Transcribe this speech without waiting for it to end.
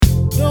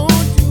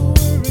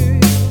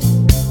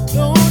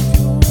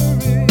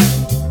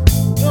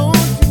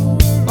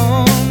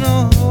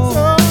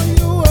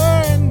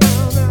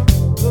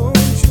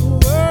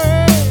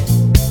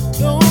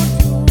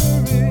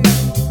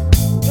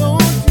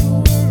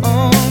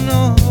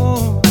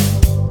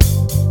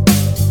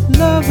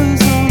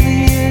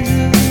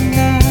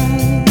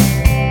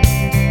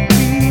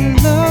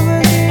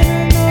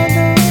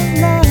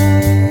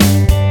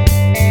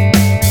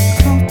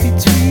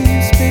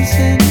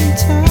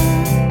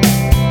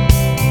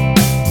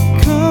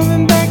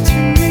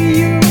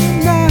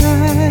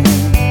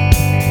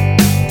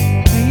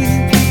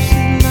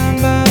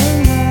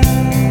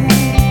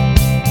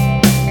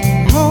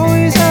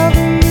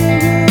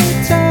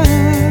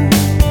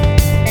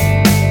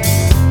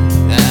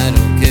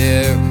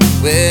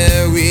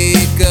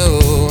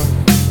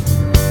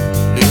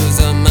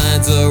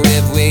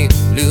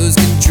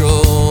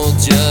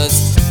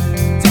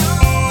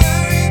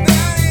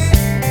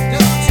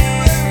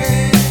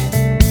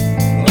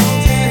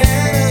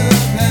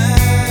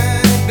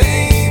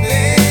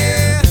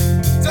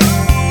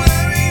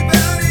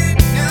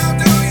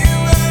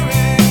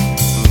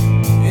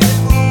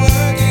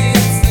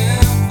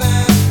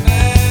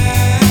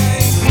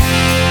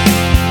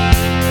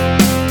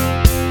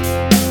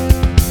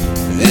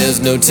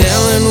no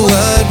telling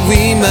what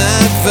we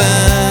might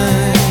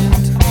find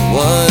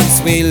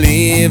once we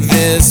leave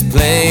this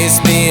place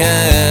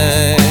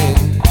behind.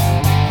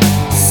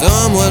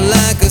 Somewhat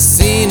like a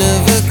scene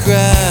of a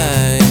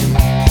crime.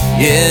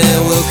 Yeah,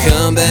 we'll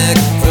come back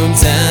from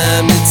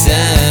time to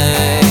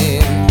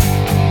time.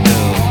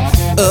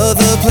 No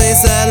other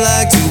place I'd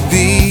like to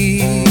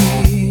be.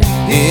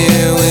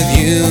 Here with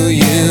you,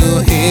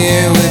 you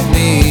here with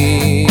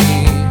me.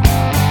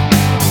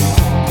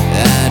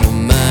 I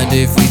don't mind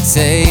if we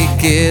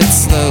take it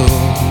slow.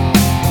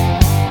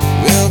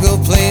 We'll go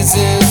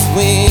places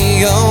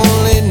we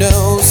only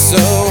know. So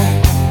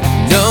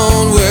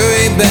don't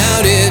worry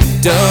about it,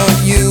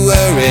 don't you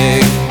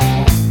worry.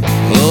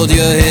 Hold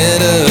your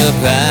head up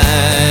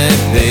high,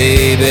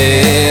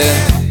 baby.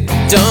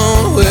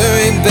 Don't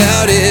worry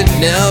about it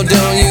now,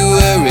 don't you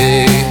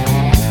worry.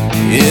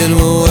 It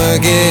will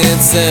work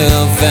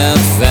itself out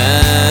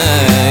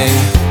fine.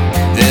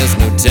 There's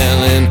no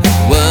telling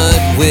what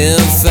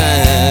we'll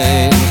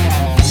find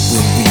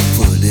when we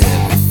put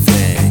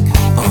everything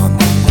on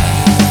the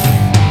line.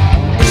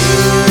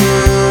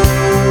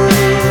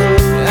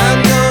 I'm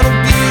gonna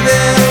be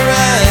there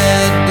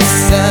right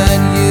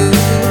beside you.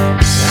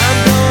 I'm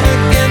gonna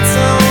get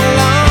so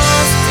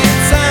lost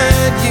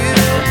inside you.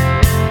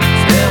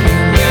 Tell me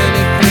when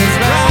it feels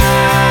right.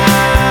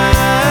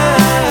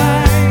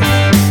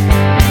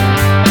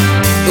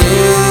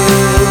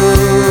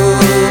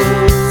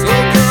 So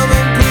come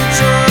and put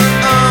your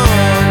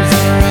arms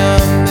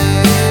around me.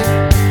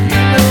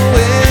 You know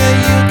where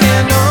you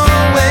can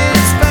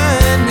always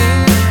find me.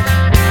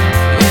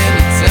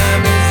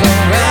 Anytime is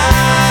alright.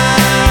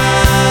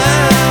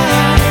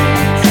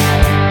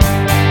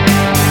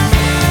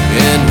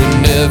 And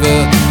whenever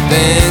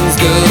things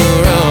go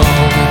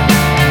wrong,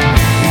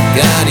 we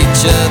got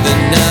each other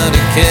now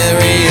to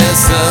carry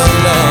us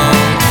along.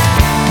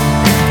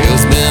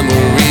 Those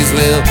memories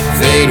will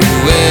fade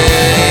away.